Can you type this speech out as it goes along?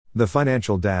The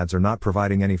financial dads are not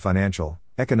providing any financial,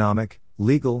 economic,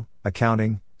 legal,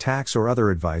 accounting, tax, or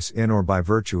other advice in or by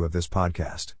virtue of this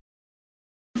podcast.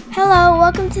 Hello,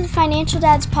 welcome to the Financial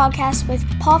Dads Podcast with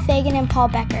Paul Fagan and Paul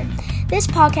Becker. This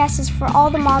podcast is for all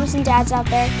the moms and dads out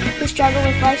there who struggle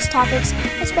with life's topics,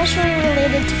 especially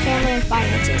related to family and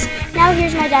finances. Now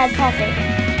here's my dad, Paul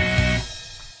Fagan.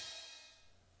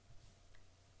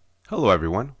 Hello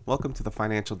everyone, welcome to the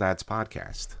Financial Dads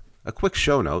Podcast. A quick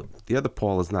show note, the other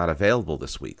Paul is not available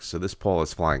this week, so this Paul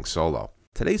is flying solo.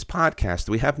 Today's podcast,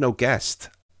 we have no guest.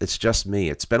 It's just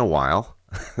me. It's been a while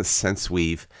since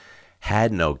we've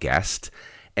had no guest,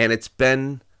 and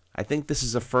I think this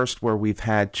is the first where we've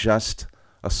had just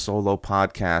a solo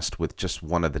podcast with just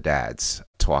one of the dads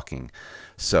talking.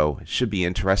 So it should be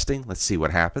interesting. Let's see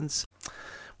what happens.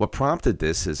 What prompted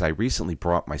this is I recently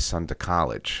brought my son to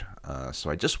college, so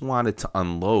I just wanted to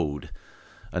unload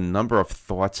a number of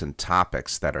thoughts and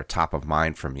topics that are top of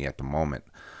mind for me at the moment.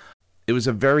 It was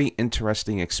a very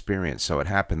interesting experience. So it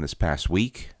happened this past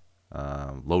week.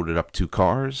 Loaded up 2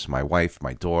 cars, my wife,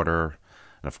 my daughter,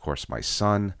 and of course my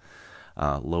son.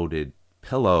 Loaded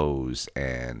pillows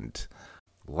and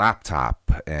laptop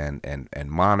and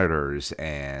monitors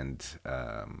and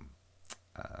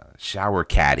shower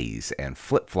caddies and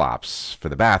flip-flops for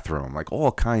the bathroom. Like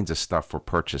all kinds of stuff were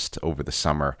purchased over the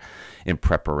summer in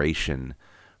preparation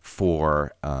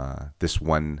for this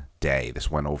one day,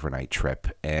 this one overnight trip.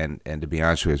 And to be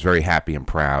honest with you, I was very happy and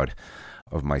proud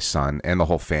of my son and the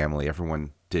whole family.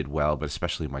 Everyone did well, but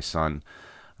especially my son.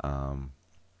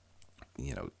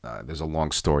 There's a long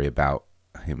story about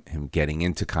him getting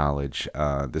into college.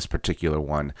 This particular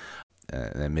one,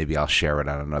 and maybe I'll share it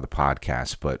on another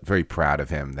podcast, but very proud of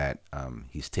him that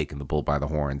he's taken the bull by the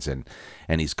horns and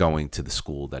he's going to the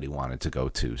school that he wanted to go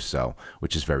to, so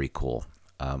which is very cool.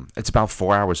 It's about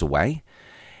 4 hours away.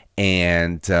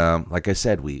 And like I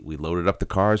said, we loaded up the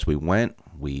cars. We went.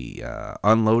 We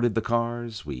unloaded the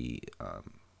cars. We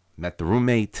met the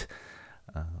roommate.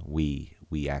 We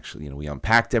actually, we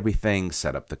unpacked everything,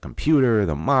 set up the computer,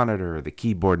 the monitor, the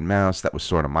keyboard and mouse. That was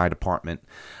sort of my department.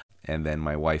 And then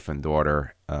my wife and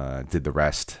daughter did the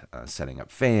rest, setting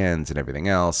up fans and everything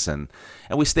else. And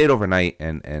we stayed overnight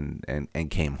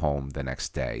and came home the next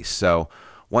day. So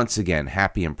once again,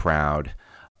 happy and proud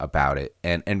about it.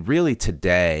 And really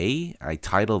today, I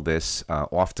titled this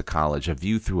Off to College, A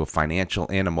View Through a Financial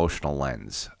and Emotional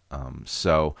Lens.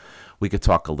 So we could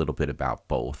talk a little bit about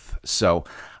both. So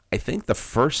I think the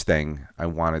first thing I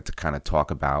wanted to kind of talk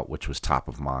about, which was top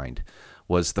of mind,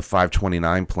 was the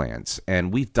 529 plans.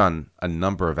 And we've done a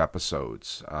number of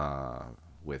episodes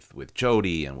with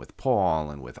Jody and with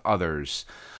Paul and with others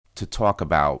to talk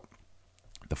about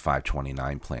the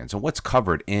 529 plans and what's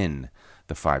covered in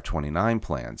the 529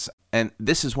 plans. And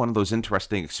this is one of those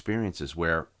interesting experiences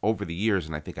where over the years,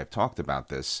 and I think I've talked about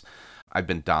this, I've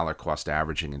been dollar cost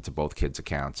averaging into both kids'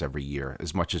 accounts every year,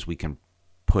 as much as we can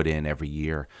put in every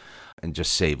year and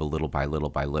just save a little by little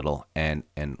by little. And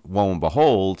lo and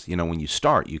behold, when you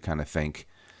start, you kind of think,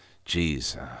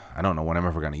 geez, I don't know when I'm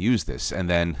ever going to use this. And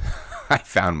then I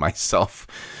found myself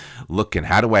looking,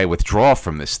 how do I withdraw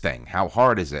from this thing? How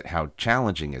hard is it? How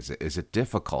challenging is it? Is it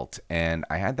difficult? And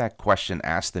I had that question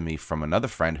asked to me from another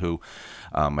friend who,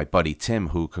 my buddy Tim,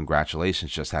 who,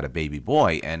 congratulations, just had a baby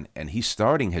boy. And he's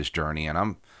starting his journey, and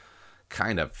I'm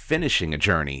kind of finishing a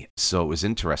journey. So it was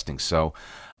interesting. So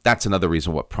that's another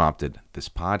reason what prompted this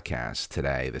podcast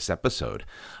today, this episode.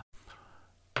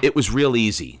 It was real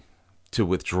easy to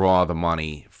withdraw the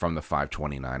money from the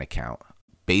 529 account.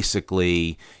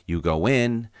 Basically, you go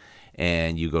in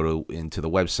and you go into the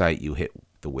website, you hit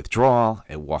the withdrawal,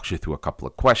 it walks you through a couple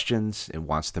of questions. It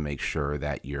wants to make sure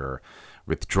that you're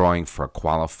withdrawing for a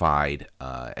qualified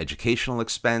educational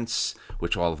expense,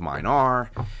 which all of mine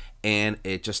are, and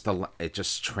it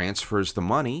just transfers the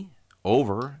money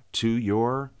over to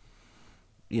your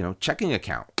checking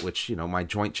account, which my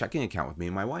joint checking account with me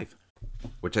and my wife,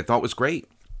 which I thought was great.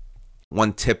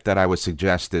 One tip that I would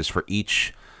suggest is for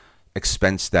each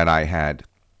expense that I had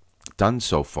done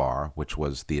so far, which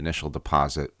was the initial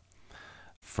deposit,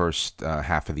 first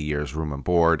half of the year's room and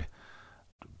board,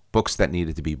 books that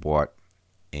needed to be bought,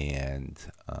 and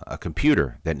a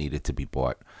computer that needed to be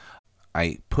bought,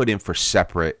 I put in for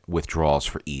separate withdrawals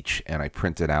for each, and I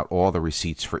printed out all the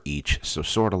receipts for each. So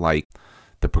sort of like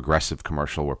the Progressive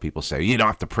commercial where people say, you don't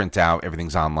have to print out,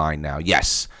 everything's online now.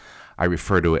 Yes, I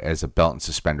refer to it as a belt and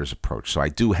suspenders approach. So I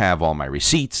do have all my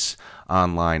receipts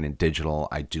online and digital.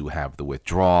 I do have the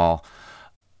withdrawal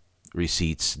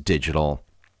receipts digital.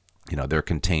 They're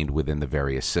contained within the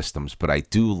various systems. But I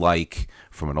do like,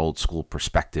 from an old school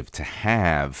perspective, to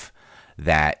have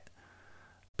that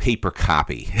paper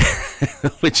copy,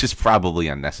 which is probably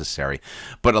unnecessary,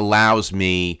 but allows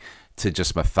me to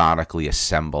just methodically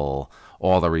assemble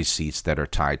all the receipts that are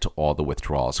tied to all the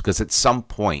withdrawals. Because at some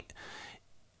point,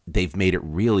 they've made it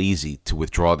real easy to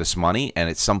withdraw this money. And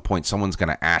at some point, someone's going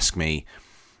to ask me,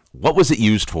 what was it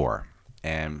used for?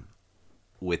 And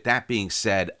with that being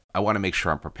said, I want to make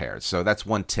sure I'm prepared. So that's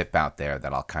one tip out there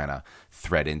that I'll kind of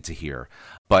thread into here.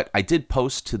 But I did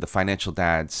post to the Financial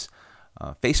Dads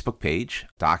Facebook page,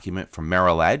 document from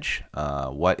Merrill Edge,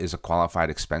 what is a qualified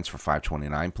expense for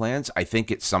 529 plans. I think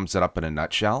it sums it up in a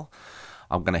nutshell.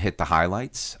 I'm going to hit the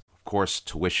highlights. Of course,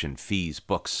 tuition, fees,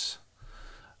 books,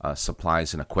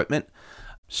 supplies, and equipment.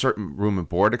 Certain room and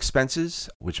board expenses,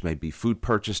 which may be food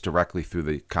purchased directly through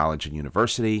the college and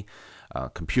university,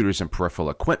 computers and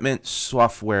peripheral equipment,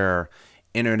 software,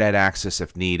 internet access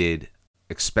if needed,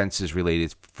 expenses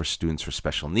related for students for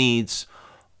special needs,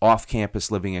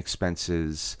 off-campus living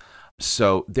expenses.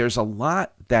 So there's a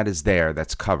lot that is there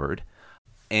that's covered.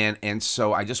 And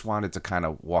so I just wanted to kind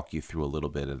of walk you through a little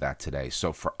bit of that today.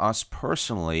 So for us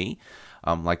personally,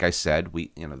 like I said,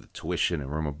 the tuition and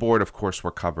room and board, of course,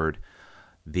 were covered.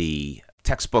 The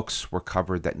textbooks were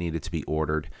covered that needed to be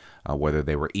ordered, whether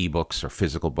they were ebooks or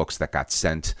physical books that got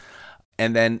sent.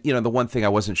 And then, the one thing I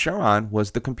wasn't sure on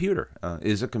was the computer.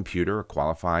 Is a computer a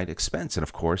qualified expense? And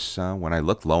of course, when I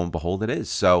looked, lo and behold, it is.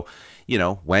 So,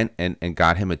 went and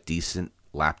got him a decent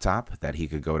laptop that he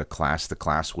could go to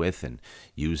class with and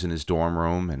use in his dorm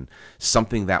room, and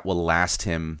something that will last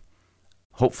him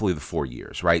hopefully the 4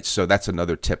 years, right? So that's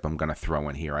another tip I'm going to throw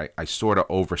in here. I sort of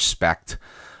overspec'd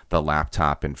the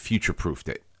laptop and future-proofed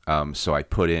it. So I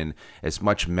put in as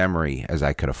much memory as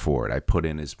I could afford. I put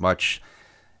in as much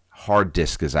hard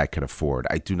disk as I could afford.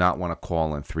 I do not want to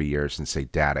call in 3 years and say,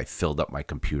 Dad, I filled up my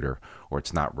computer or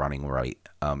it's not running right.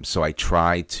 So I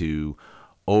try to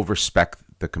overspec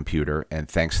the computer, and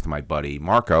thanks to my buddy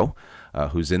Marco,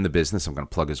 who's in the business, I'm going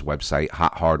to plug his website,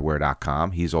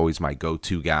 hothardware.com. He's always my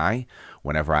go-to guy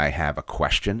whenever I have a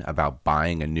question about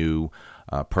buying a new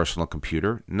personal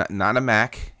computer, not a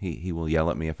Mac. He will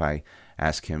yell at me if I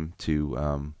ask him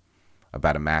to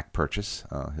about a Mac purchase.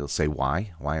 He'll say,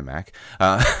 why a Mac?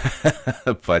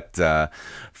 But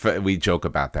we joke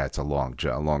about that. It's a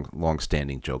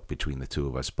long-standing joke between the two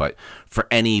of us. But for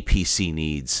any PC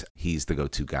needs, he's the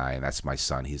go-to guy, and that's my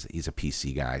son. He's a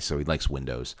PC guy, so he likes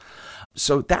Windows.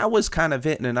 So that was kind of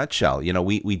it in a nutshell.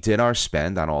 We did our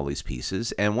spend on all these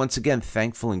pieces, and once again,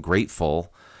 thankful and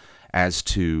grateful as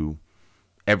to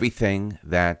everything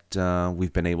that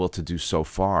we've been able to do so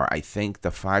far. I think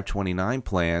the 529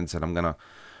 plans, and I'm going to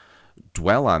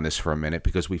dwell on this for a minute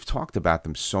because we've talked about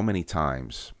them so many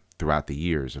times throughout the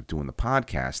years of doing the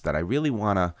podcast, that I really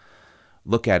want to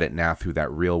look at it now through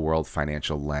that real world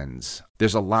financial lens.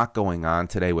 There's a lot going on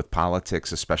today with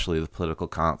politics, especially the political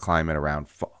climate around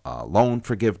loan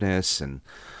forgiveness and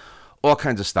all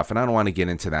kinds of stuff. And I don't want to get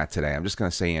into that today. I'm just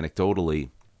going to say anecdotally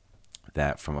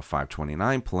that from a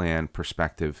 529 plan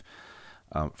perspective,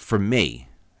 for me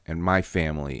and my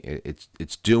family,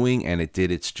 it's doing, and it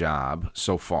did its job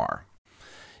so far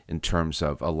in terms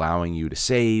of allowing you to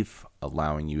save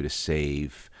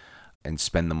and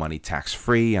spend the money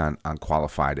tax-free on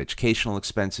qualified educational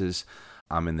expenses.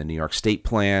 I'm in the New York State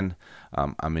plan.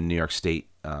 I'm in New York State.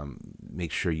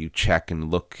 Make sure you check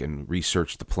and look and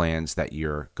research the plans that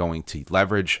you're going to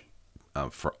leverage.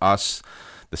 For us,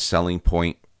 the selling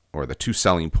point, or the two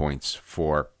selling points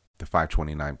for the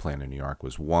 529 plan in New York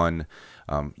was, one,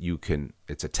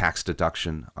 it's a tax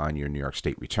deduction on your New York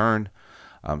State return.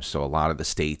 So a lot of the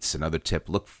states, another tip,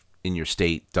 look in your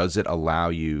state, does it allow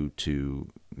you to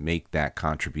make that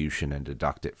contribution and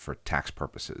deduct it for tax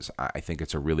purposes? I think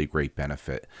it's a really great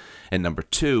benefit. And number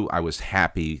two, I was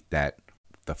happy that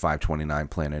the 529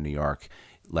 plan in New York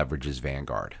leverages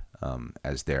Vanguard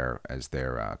as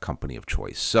their company of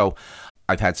choice. So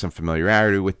I've had some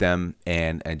familiarity with them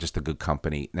and just a good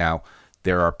company. Now,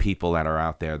 there are people that are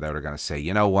out there that are going to say,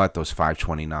 you know what, those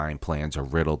 529 plans are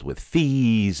riddled with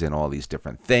fees and all these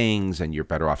different things, and you're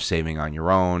better off saving on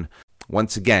your own.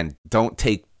 Once again, don't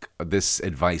take this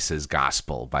advice as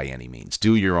gospel by any means.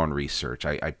 Do your own research.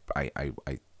 I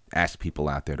ask people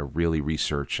out there to really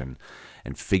research and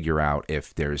figure out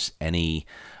if there's any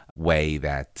way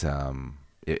that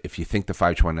if you think the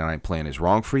 529 plan is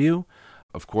wrong for you,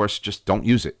 of course, just don't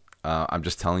use it. I'm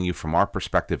just telling you from our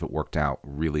perspective, it worked out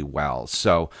really well.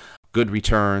 So good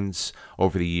returns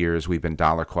over the years. We've been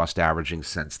dollar cost averaging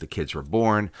since the kids were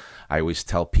born. I always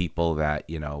tell people that,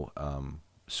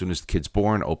 as soon as the kid's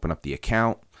born, open up the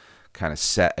account, kind of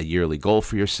set a yearly goal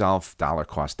for yourself, dollar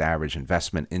cost average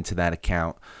investment into that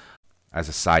account. As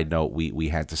a side note, we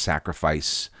had to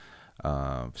sacrifice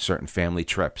certain family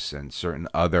trips and certain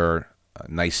other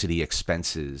nicety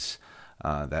expenses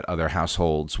that other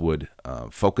households would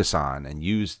focus on and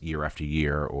use year after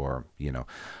year, or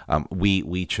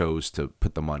we chose to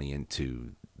put the money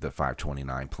into the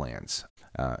 529 plans,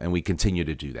 and we continue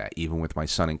to do that. Even with my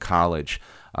son in college,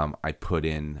 I put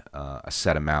in a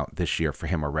set amount this year for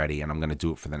him already, and I'm going to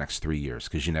do it for the next 3 years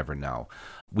because you never know.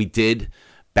 We did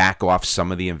back off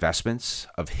some of the investments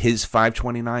of his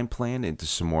 529 plan into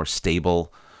some more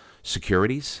stable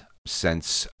securities,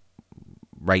 since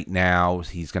right now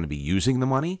he's going to be using the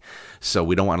money, so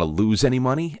we don't want to lose any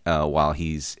money while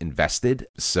he's invested.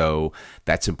 So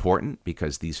that's important,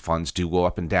 because these funds do go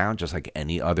up and down just like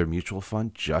any other mutual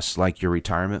fund, just like your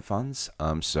retirement funds.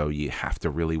 So you have to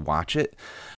really watch it.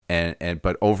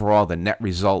 But overall, the net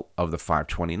result of the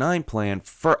 529 plan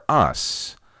for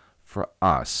us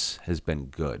has been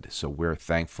good. So we're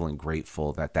thankful and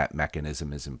grateful that that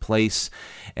mechanism is in place,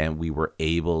 and we were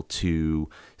able to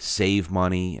save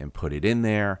money and put it in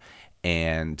there,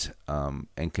 and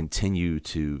continue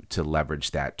to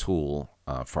leverage that tool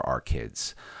for our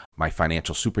kids. My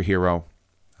financial superhero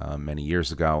many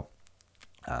years ago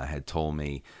had told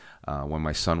me when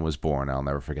my son was born, I'll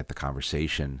never forget the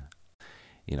conversation.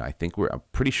 I'm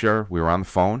pretty sure we were on the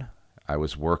phone. I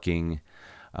was working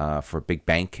for a big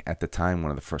bank at the time, one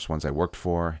of the first ones I worked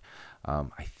for.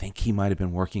 I think he might have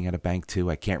been working at a bank too.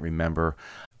 I can't remember.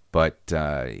 But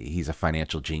he's a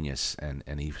financial genius,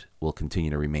 and he will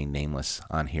continue to remain nameless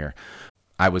on here.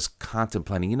 I was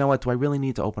contemplating, do I really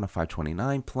need to open a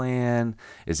 529 plan?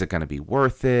 Is it going to be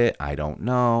worth it? I don't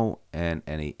know. And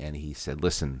he said,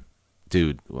 listen,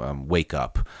 dude, wake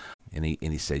up. And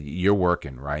he said, you're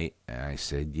working, right? And I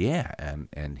said, yeah.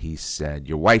 And he said,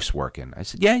 your wife's working. I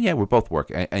said, yeah, we're both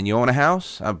working. And you own a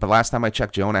house? But last time I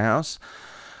checked, you own a house?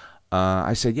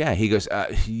 I said, yeah. He goes,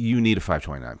 you need a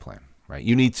 529 plan, right?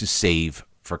 You need to save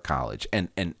for college. And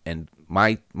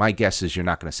my guess is you're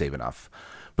not going to save enough,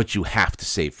 but you have to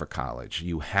save for college.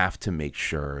 You have to make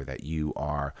sure that you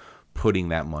are putting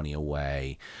that money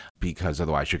away, because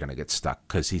otherwise you're going to get stuck.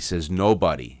 Because he says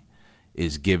nobody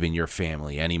is giving your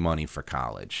family any money for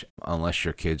college unless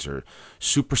your kids are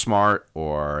super smart,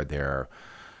 or they're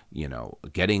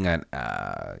getting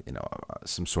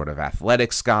some sort of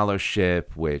athletic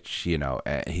scholarship, which he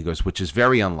goes, which is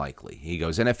very unlikely. He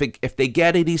goes, and if they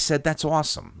get it, he said, that's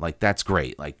awesome, like that's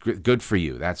great, like good for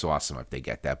you, that's awesome if they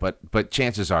get that, but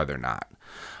chances are they're not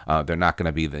going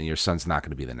to be your son's not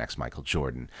going to be the next Michael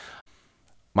Jordan.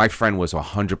 My friend was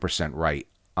 100% right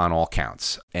on all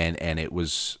counts, and it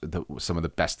was some of the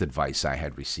best advice I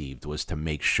had received was to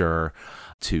make sure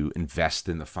to invest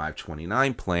in the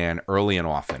 529 plan early and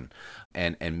often,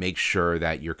 and make sure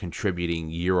that you're contributing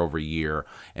year over year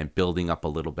and building up a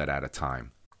little bit at a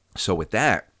time. So with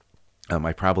that,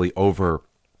 I probably over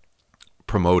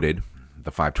promoted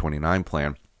the 529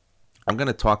 plan. I'm going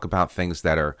to talk about things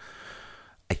that are,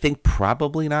 I think,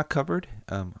 probably not covered.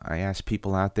 I ask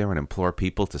people out there and implore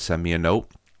people to send me a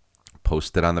note,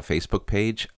 post it on the Facebook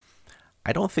page.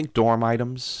 I don't think dorm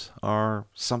items are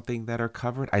something that are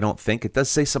covered. I don't think. It does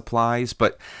say supplies,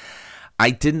 but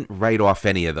I didn't write off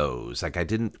any of those. Like, I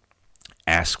didn't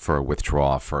ask for a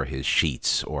withdrawal for his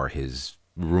sheets or his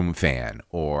room fan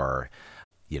or,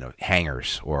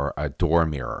 hangers or a door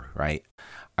mirror, right?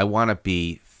 I want to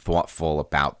be thoughtful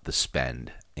about the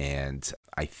spend. And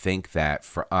I think that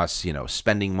for us,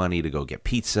 spending money to go get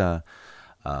pizza,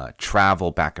 travel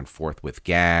back and forth with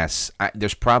gas,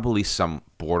 there's probably some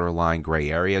borderline gray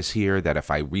areas here that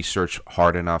if I research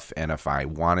hard enough and if I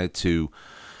wanted to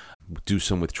do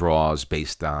some withdrawals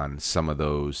based on some of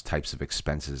those types of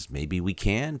expenses, maybe we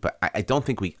can, but I don't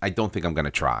think I'm going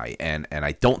to try, and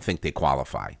I don't think they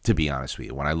qualify, to be honest with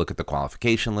you. When I look at the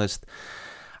qualification list,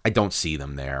 I don't see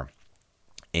them there.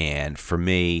 And for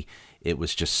me, it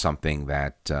was just something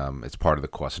that it's part of the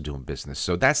cost of doing business.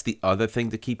 So that's the other thing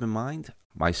to keep in mind.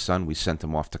 My son, we sent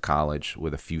him off to college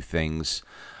with a few things,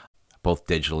 both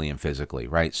digitally and physically,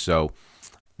 right? So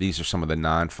these are some of the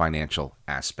non-financial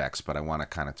aspects, but I want to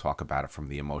kind of talk about it from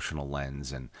the emotional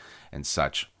lens and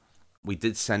such. We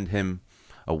did send him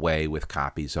away with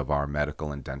copies of our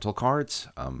medical and dental cards.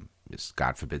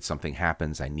 God forbid something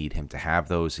happens, I need him to have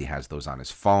those. He has those on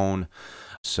his phone.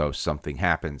 So if something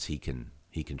happens, he can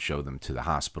show them to the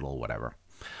hospital, whatever.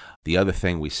 The other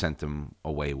thing we sent him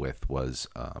away with was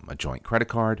a joint credit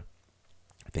card.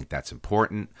 I think that's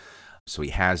important. So he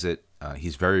has it.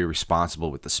 He's very responsible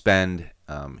with the spend.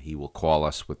 He will call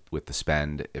us with the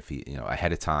spend if he,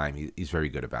 ahead of time. He's very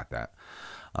good about that.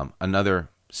 Another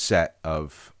set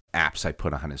of apps I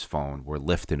put on his phone were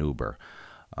Lyft and Uber.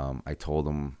 I told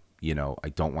him, I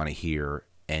don't want to hear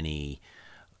any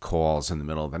calls in the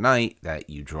middle of the night that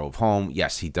you drove home.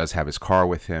 Yes, he does have his car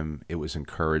with him. It was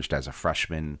encouraged as a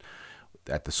freshman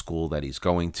at the school that he's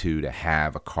going to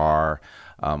have a car.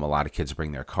 A lot of kids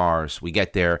bring their cars. We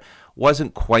get there.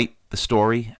 Wasn't quite the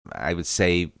story. I would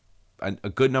say a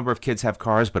good number of kids have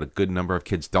cars, but a good number of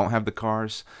kids don't have the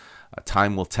cars.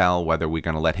 Time will tell whether we're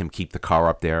going to let him keep the car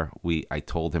up there. I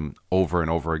told him over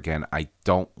and over again, I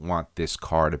don't want this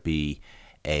car to be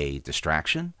a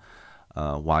distraction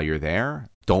while you're there.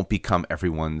 Don't become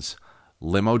everyone's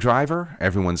limo driver,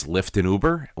 everyone's Lyft and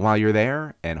Uber while you're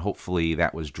there. And hopefully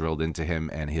that was drilled into him,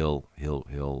 and he'll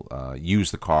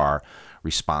use the car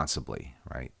responsibly,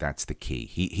 right? That's the key.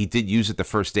 He did use it the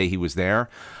first day he was there.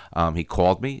 He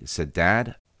called me, said,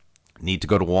 Dad, need to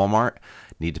go to Walmart,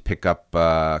 need to pick up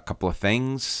a couple of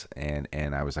things. And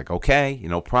I was like, okay,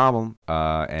 no problem.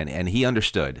 And he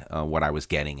understood what I was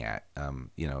getting at.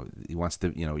 He wants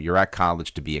to, you're at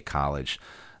college to be at college,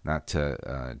 not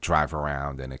to drive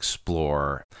around and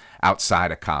explore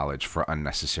outside of college for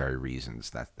unnecessary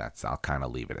reasons. That's I'll kind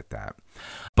of leave it at that.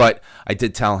 But I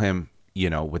did tell him,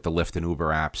 with the Lyft and Uber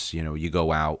apps, you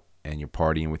go out and you're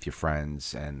partying with your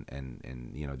friends, and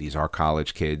these are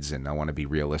college kids, and I want to be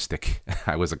realistic.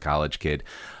 I was a college kid.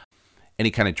 Any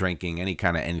kind of drinking, any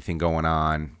kind of anything going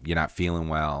on, you're not feeling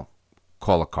well,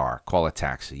 call a car, call a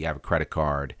taxi. You have a credit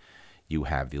card, you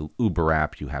have the Uber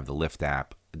app, you have the Lyft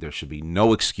app. There should be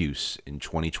no excuse in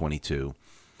 2022,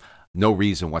 no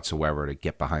reason whatsoever to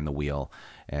get behind the wheel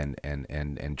and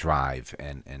drive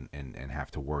and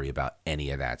have to worry about any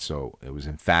of that. So it was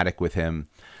emphatic with him.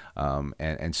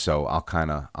 And so I'll kind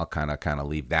of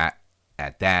leave that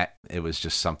at that. It was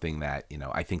just something that,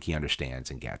 I think he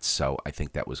understands and gets. So I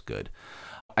think that was good.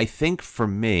 I think for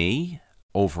me,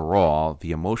 overall,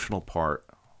 the emotional part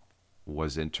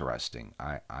was interesting.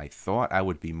 I thought I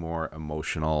would be more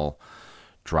emotional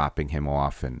dropping him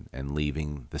off and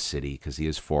leaving the city, because he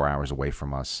is 4 hours away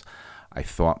from us. I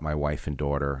thought my wife and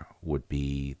daughter would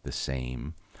be the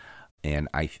same. And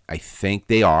I think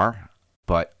they are.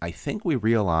 But I think we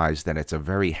realize that it's a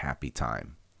very happy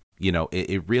time.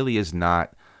 It really is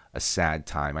not a sad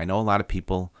time. I know a lot of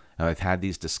people, I've had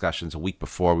these discussions a week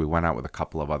before. We went out with a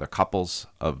couple of other couples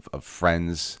of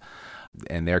friends,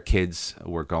 and their kids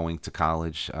were going to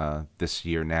college this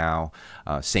year now.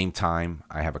 Same time,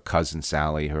 I have a cousin,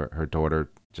 Sally, her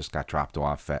daughter just got dropped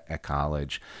off at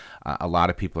college. A lot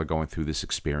of people are going through this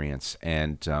experience.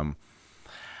 And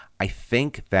I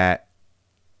think that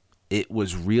it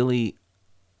was really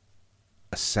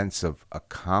a sense of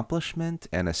accomplishment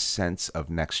and a sense of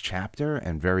next chapter,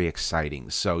 and very exciting.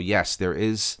 So yes, there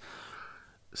is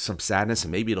some sadness,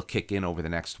 and maybe it'll kick in over the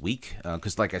next week.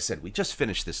 Because like I said, we just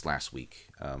finished this last week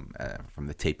from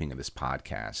the taping of this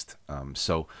podcast.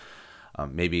 So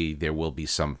maybe there will be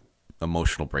some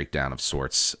emotional breakdown of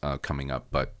sorts coming up.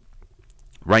 But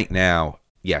right now,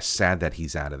 yes, sad that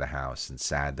he's out of the house, and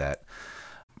sad that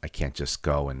I can't just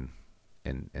go and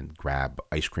grab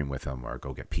ice cream with him, or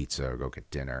go get pizza, or go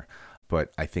get dinner.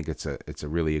 But I think it's a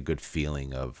really a good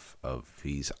feeling of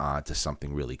he's on to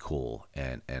something really cool.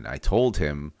 And I told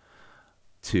him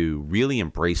to really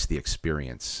embrace the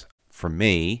experience. For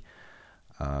me,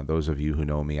 those of you who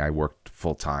know me, I worked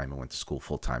full time and went to school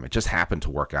full time. It just happened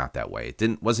to work out that way.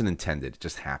 It wasn't intended. It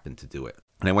just happened to do it.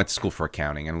 And I went to school for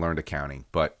accounting and learned accounting,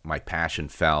 but my passion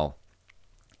fell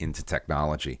into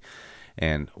technology.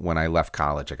 And when I left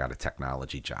college, I got a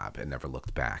technology job and never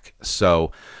looked back.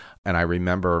 So, and I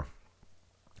remember,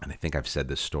 and I think I've said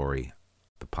this story,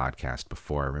 the podcast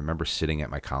before, I remember sitting at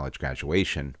my college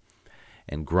graduation,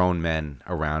 and grown men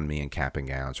around me in cap and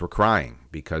gowns were crying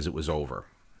because it was over.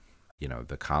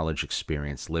 The college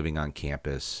experience, living on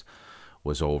campus,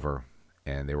 was over,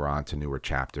 and they were on to newer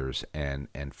chapters. And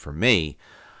for me,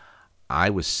 I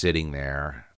was sitting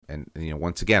there. And,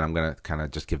 once again, I'm going to kind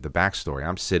of just give the backstory.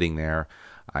 I'm sitting there.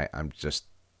 I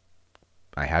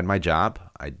had my job.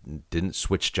 I didn't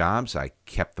switch jobs. I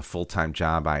kept the full-time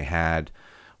job I had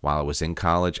while I was in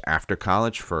college, after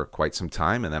college, for quite some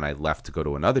time. And then I left to go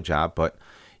to another job. But,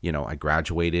 I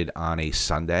graduated on a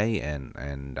Sunday,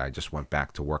 and I just went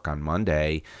back to work on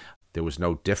Monday. There was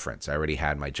no difference. I already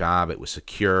had my job. It was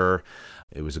secure.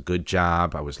 It was a good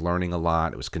job. I was learning a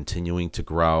lot. It was continuing to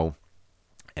grow.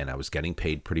 And I was getting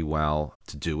paid pretty well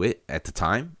to do it at the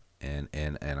time. And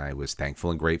I was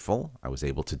thankful and grateful I was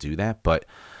able to do that. But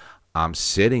I'm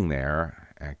sitting there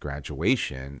at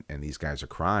graduation, and these guys are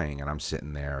crying, and I'm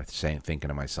sitting there thinking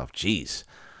to myself, geez,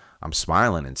 I'm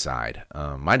smiling inside.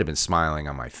 Might have been smiling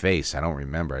on my face. I don't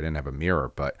remember. I didn't have a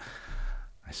mirror. But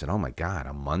I said, oh, my God,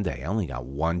 on Monday, I only got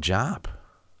one job.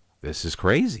 This is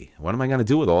crazy. What am I going to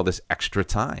do with all this extra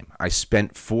time? I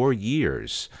spent 4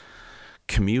 years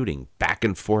commuting back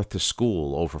and forth to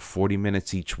school over 40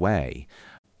 minutes each way,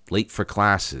 late for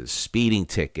classes, speeding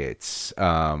tickets,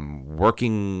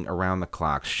 working around the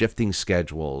clock, shifting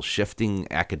schedules, shifting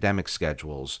academic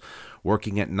schedules,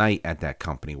 working at night at that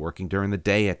company, working during the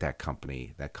day at that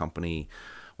company. That company,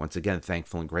 once again,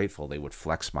 thankful and grateful, they would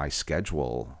flex my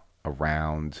schedule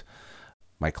around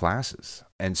my classes.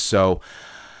 And so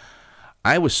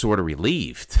I was sort of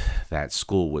relieved that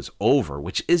school was over,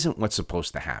 which isn't what's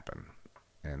supposed to happen.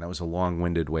 And that was a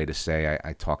long-winded way to say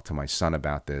I talked to my son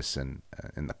about this, and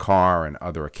in the car and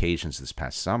other occasions this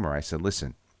past summer. I said,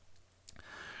 listen,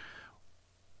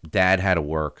 Dad had to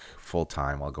work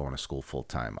full-time while going to school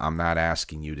full-time. I'm not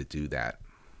asking you to do that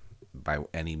by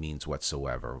any means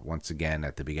whatsoever. Once again,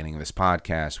 at the beginning of this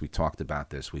podcast, we talked about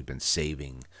this. We've been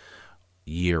saving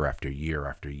year after year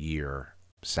after year,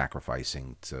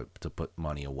 sacrificing to put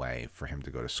money away for him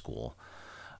to go to school.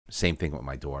 Same thing with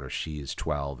my daughter. She is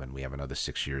 12, and we have another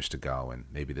 6 years to go, and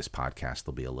maybe this podcast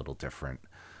will be a little different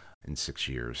in 6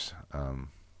 years.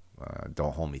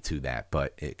 Don't hold me to that,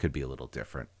 but it could be a little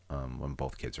different when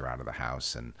both kids are out of the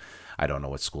house, and I don't know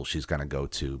what school she's going to go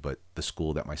to, but the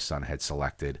school that my son had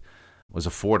selected was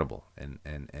affordable, and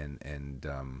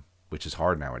which is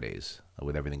hard nowadays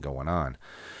with everything going on.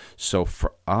 So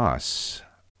for us,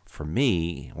 for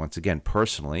me, once again,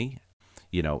 personally,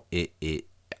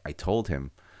 I told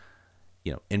him,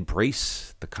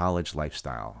 embrace the college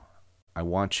lifestyle. I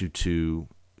want you to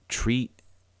treat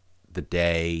the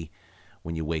day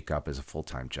when you wake up as a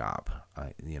full-time job.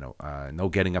 No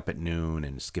getting up at noon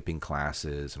and skipping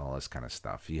classes and all this kind of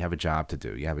stuff. You have a job to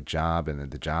do. You have a job,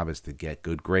 and the job is to get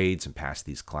good grades and pass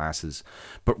these classes,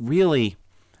 but really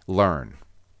learn.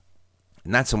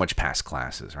 Not so much pass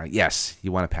classes, right? Yes,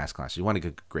 you want to pass classes. You want to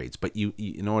get good grades, but you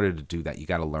in order to do that, you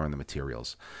got to learn the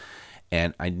materials.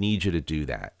 And I need you to do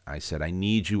that. I said, I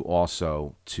need you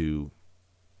also to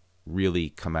really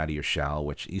come out of your shell,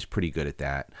 which he's pretty good at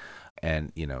that.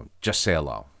 And, just say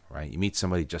hello, right? You meet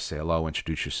somebody, just say hello,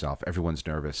 introduce yourself. Everyone's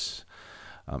nervous.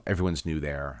 Everyone's new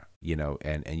there,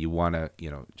 and you want to,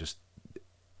 just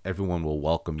everyone will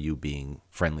welcome you being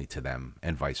friendly to them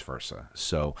and vice versa.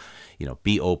 So,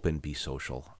 be open, be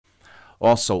social.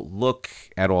 Also, look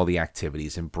at all the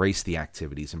activities, embrace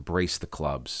the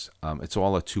clubs. It's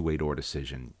all a two-way door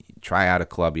decision. Try out a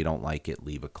club, you don't like it,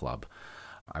 leave a club.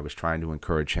 I was trying to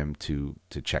encourage him to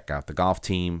check out the golf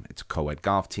team. It's a co-ed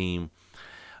golf team.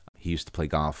 He used to play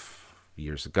golf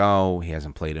years ago. He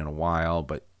hasn't played in a while,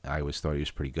 but I always thought he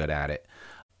was pretty good at it.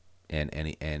 And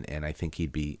I think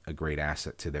he'd be a great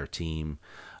asset to their team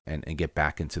and get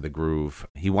back into the groove.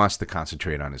 He wants to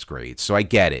concentrate on his grades, so I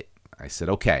get it. I said,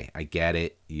 okay, I get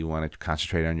it. You want to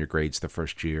concentrate on your grades the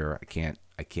first year.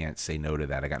 I can't say no to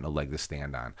that. I got no leg to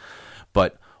stand on.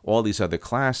 But all these other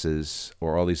classes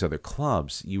or all these other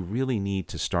clubs, you really need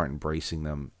to start embracing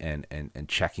them and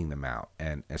checking them out.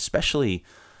 And especially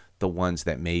the ones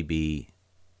that may be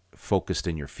focused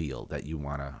in your field that you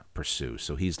want to pursue.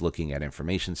 So he's looking at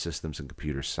information systems and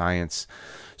computer science.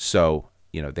 So,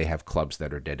 they have clubs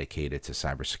that are dedicated to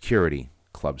cybersecurity,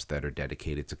 clubs that are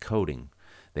dedicated to coding.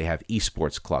 They have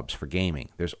esports clubs for gaming.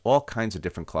 There's all kinds of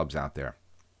different clubs out there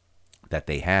that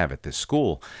they have at this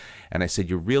school. And I said,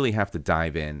 you really have to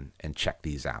dive in and check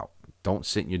these out. Don't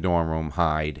sit in your dorm room,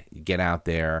 hide. Get out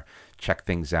there, check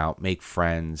things out, make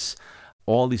friends.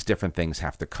 All these different things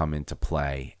have to come into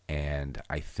play. And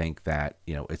I think that,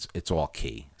 it's all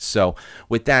key. So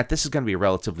with that, this is going to be a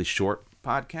relatively short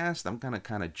podcast. I'm going to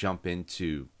kind of jump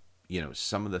into,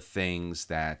 some of the things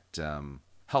that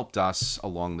helped us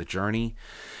along the journey,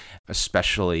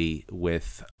 especially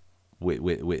with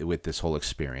this whole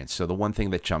experience. So the one thing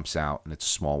that jumps out, and it's a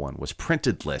small one, was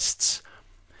printed lists.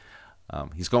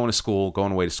 He's going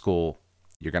away to school.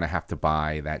 You're going to have to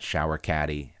buy that shower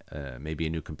caddy, maybe a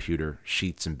new computer,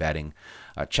 sheets and bedding.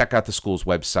 Check out the school's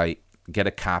website. Get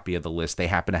a copy of the list. They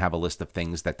happen to have a list of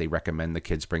things that they recommend the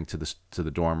kids bring to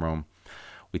the dorm room.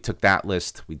 We took that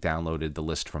list. We downloaded the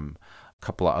list from a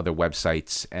couple of other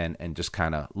websites and just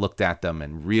kind of looked at them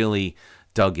and really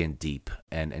dug in deep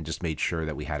and just made sure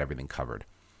that we had everything covered.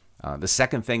 The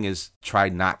second thing is try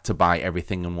not to buy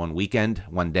everything in one weekend,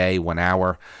 one day, 1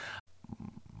 hour.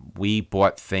 We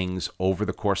bought things over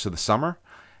the course of the summer,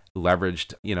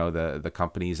 leveraged, the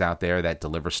companies out there that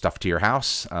deliver stuff to your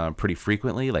house pretty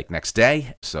frequently, like next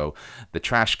day. So the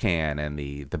trash can and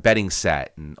the bedding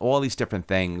set and all these different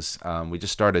things, we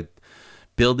just started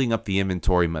building up the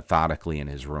inventory methodically in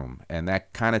his room. And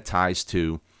that kind of ties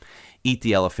to eat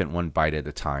the elephant one bite at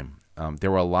a time.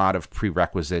 There were a lot of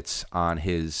prerequisites on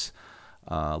his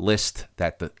list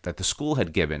that the school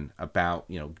had given about,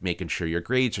 making sure your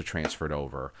grades are transferred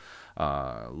over,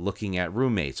 looking at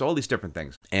roommates, all these different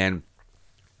things. And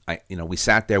we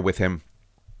sat there with him,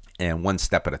 and one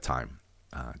step at a time.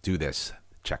 Do this,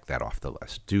 check that off the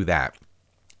list. Do that,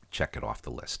 check it off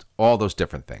the list. All those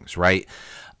different things, right?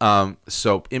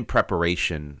 So in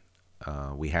preparation,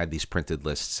 we had these printed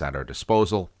lists at our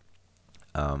disposal,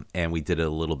 and we did it a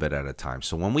little bit at a time.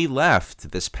 So when we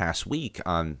left this past week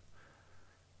on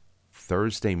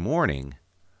Thursday morning,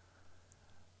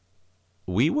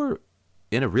 we were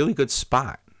in a really good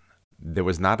spot. There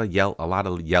was not a lot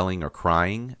of yelling or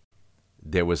crying.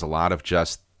 There was a lot of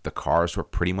just the cars were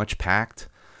pretty much packed.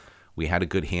 We had a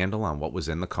good handle on what was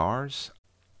in the cars.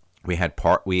 We had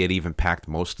even packed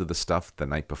most of the stuff the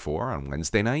night before on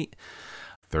Wednesday night.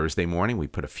 Thursday morning, we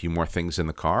put a few more things in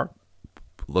the car,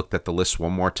 looked at the list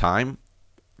one more time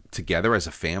together as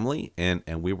a family, and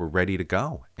we were ready to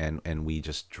go. And we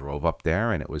just drove up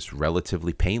there, and it was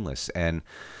relatively painless. And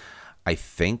I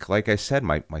think, like I said,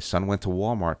 my son went to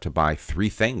Walmart to buy 3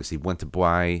 things. He went to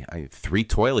buy 3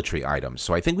 toiletry items.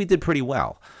 So I think we did pretty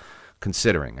well,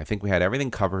 considering. I think we had everything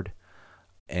covered.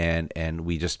 And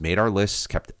we just made our lists,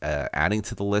 kept adding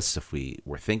to the lists. If we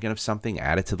were thinking of something,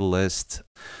 add it to the list.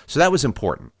 So that was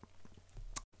important.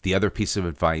 The other piece of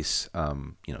advice,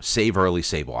 save early,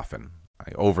 save often.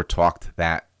 I overtalked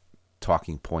that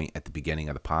talking point at the beginning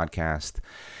of the podcast.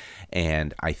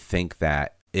 And I think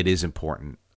that it is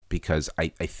important because I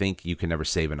think you can never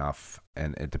save enough.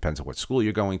 And it depends on what school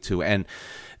you're going to. And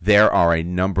there are a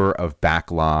number of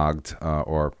backlogged,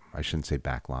 or I shouldn't say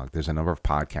backlogged. There's a number of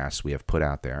podcasts we have put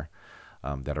out there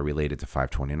that are related to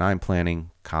 529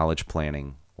 planning, college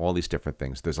planning, all these different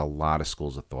things. There's a lot of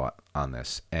schools of thought on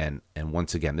this. And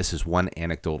once again, this is one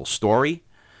anecdotal story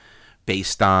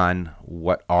based on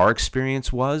what our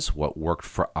experience was, what worked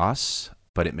for us,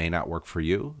 but it may not work for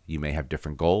you. You may have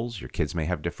different goals. Your kids may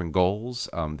have different goals.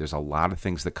 There's a lot of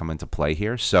things that come into play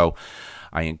here. So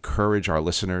I encourage our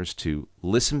listeners to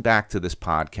listen back to this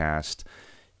podcast,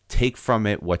 take from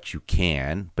it what you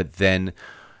can, but then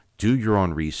do your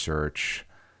own research,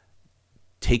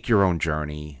 take your own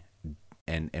journey,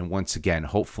 and once again,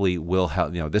 hopefully will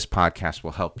help. This podcast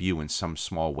will help you in some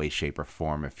small way, shape, or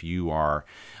form if you are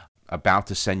about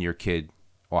to send your kid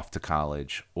off to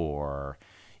college, or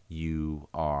you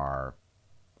are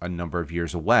a number of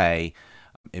years away.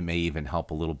 It may even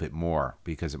help a little bit more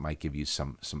because it might give you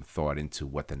some thought into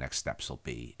what the next steps will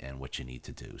be and what you need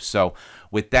to do. So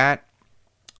with that,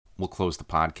 we'll close the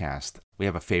podcast. We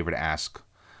have a favor to ask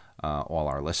all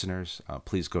our listeners.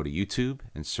 Please go to YouTube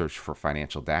and search for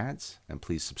Financial Dads, and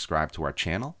please subscribe to our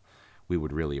channel. We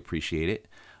would really appreciate it.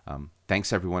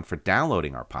 Thanks, everyone, for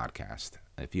downloading our podcast.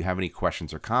 If you have any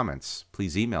questions or comments,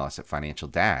 please email us at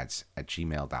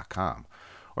financialdads@gmail.com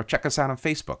or check us out on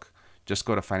Facebook. Just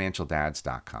go to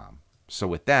financialdads.com. So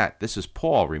with that, this is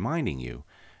Paul reminding you,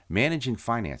 managing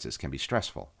finances can be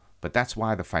stressful, but that's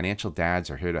why the Financial Dads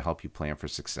are here to help you plan for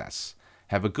success.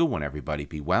 Have a good one, everybody.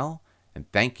 Be well,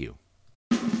 and thank you.